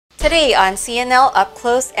Today on CNL Up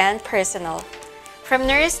Close and Personal. From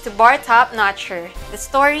nurse to bar top-notcher, the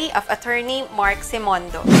story of attorney Mark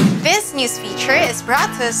Simondo. This news feature is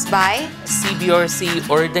brought to us by CBRC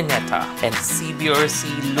Urdaneta and CBRC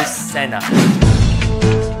Lucena.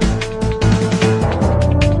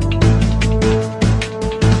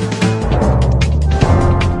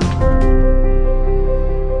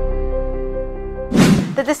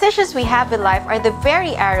 The decisions we have in life are the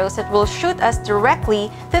very arrows that will shoot us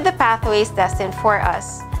directly to the pathways destined for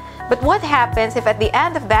us. But what happens if at the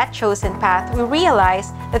end of that chosen path we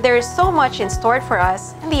realize that there is so much in store for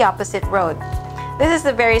us in the opposite road? This is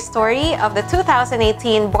the very story of the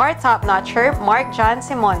 2018 bar top-notcher Mark John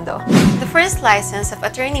Simondo. The first license of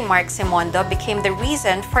attorney Mark Simondo became the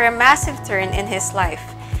reason for a massive turn in his life.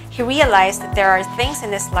 He realized that there are things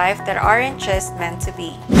in his life that aren't just meant to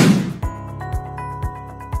be.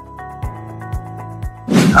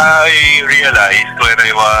 I realized when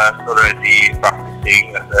I was already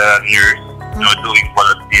practicing as a nurse, doing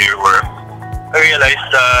volunteer work, I realized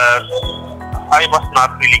that I was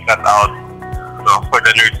not really cut out, for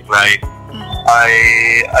the nursing life.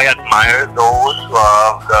 I admire those who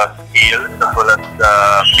have the skills as well as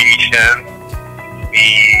the patience,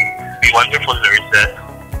 be wonderful nurses,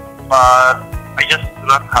 but I just do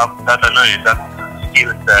not have that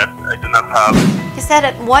skill set. I do not have. He said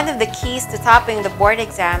that one of the keys to topping the board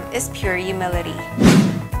exam is pure humility.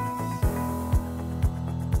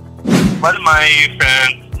 Well, my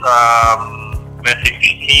friends messaged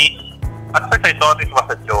me. At first, I thought it was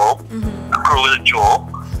a joke, a cruel joke.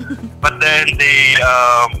 But then they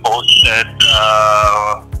posted,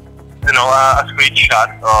 a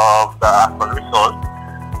screenshot of the actual result,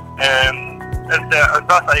 and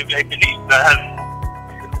thus I believe that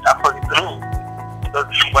it's actually true.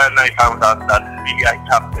 That's when I found out that really I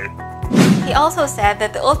tapped it. He also said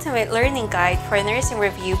that the ultimate learning guide for nursing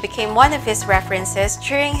review became one of his references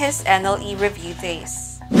during his NLE review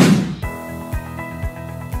days.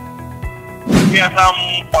 Yeah,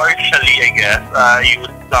 partially, I guess. I used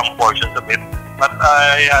some portions of it, but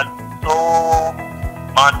I had so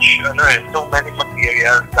many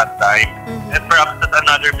materials that time, and perhaps that's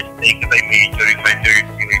another mistake that I made during my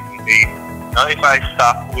nursing review days. If I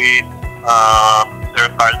stuck with Sir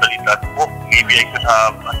Carl Balita's book, maybe I could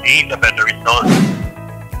have attained a better result.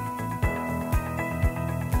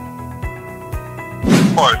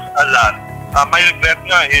 Of course, a lot. My regret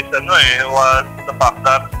is was the fact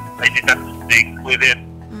that I didn't stick with it.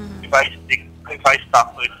 If I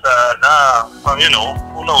stuck with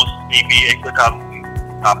who knows, maybe I could have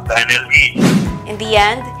topped the NLE. In the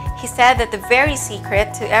end, he said that the very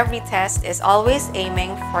secret to every test is always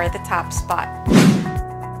aiming for the top spot.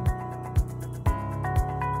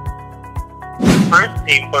 First,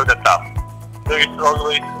 aim for the top. There is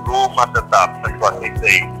always room at the top, that's what they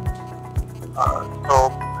say.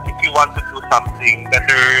 So, if you want to do something,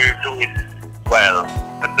 better do it well.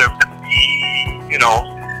 Better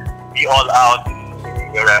be all out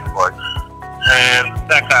in your efforts. And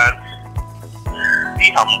second,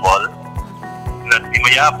 be humble. Not be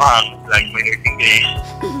mayabang, like my nursing days.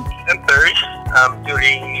 And third,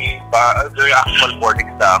 during actual board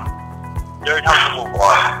exam, learn how to move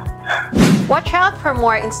on. Watch out for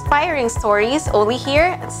more inspiring stories only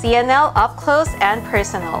here at CNL Up Close and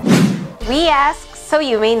Personal. We ask so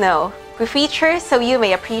you may know. We feature so you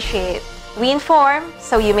may appreciate. We inform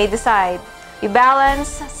so you may decide. We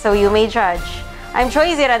balance so you may judge. I'm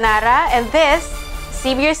Joy Ziranara, and this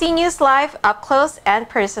CBRC News Live Up Close and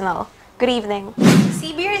Personal. Good evening.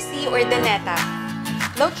 CBRC Urdaneta,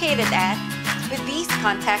 located at with these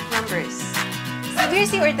contact numbers.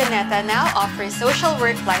 CBRC Urdaneta now offers social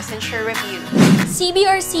work licensure review.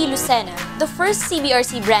 CBRC Lucena, the first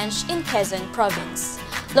CBRC branch in Quezon Province,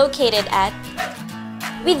 located at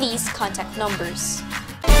with these contact numbers.